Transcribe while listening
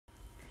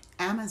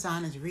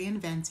Amazon is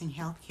reinventing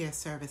healthcare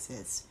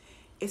services.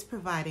 It's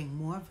providing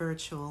more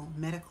virtual,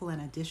 medical, and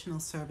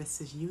additional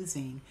services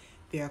using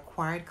their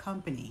acquired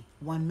company,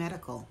 One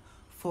Medical,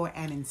 for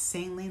an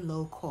insanely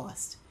low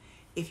cost.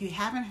 If you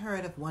haven't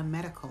heard of One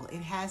Medical,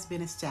 it has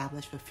been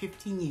established for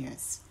 15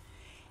 years,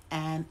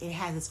 and it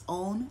has its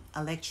own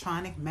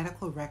electronic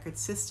medical record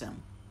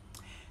system.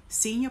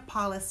 Senior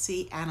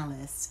policy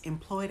analysts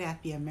employed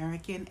at the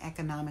American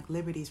Economic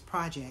Liberties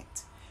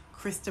Project,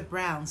 Krista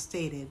Brown,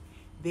 stated,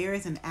 "There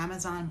is an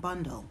Amazon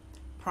bundle,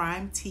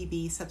 Prime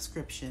TV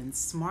subscriptions,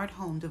 smart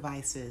home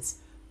devices,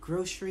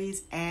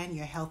 groceries, and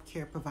your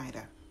healthcare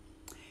provider."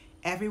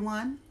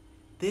 Everyone,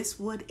 this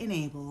would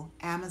enable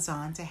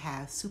Amazon to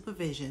have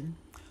supervision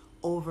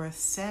over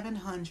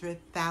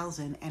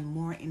 700,000 and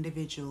more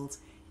individuals'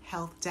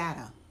 health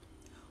data.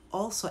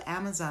 Also,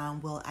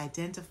 Amazon will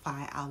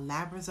identify our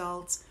lab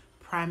results,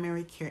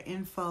 primary care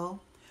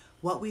info,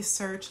 what we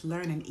search,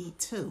 learn, and eat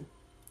too.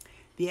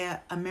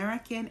 The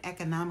American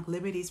Economic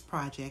Liberties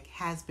Project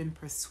has been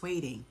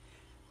persuading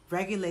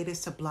regulators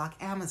to block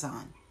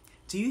Amazon.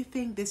 Do you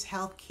think this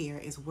health care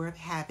is worth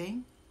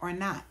having or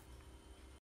not?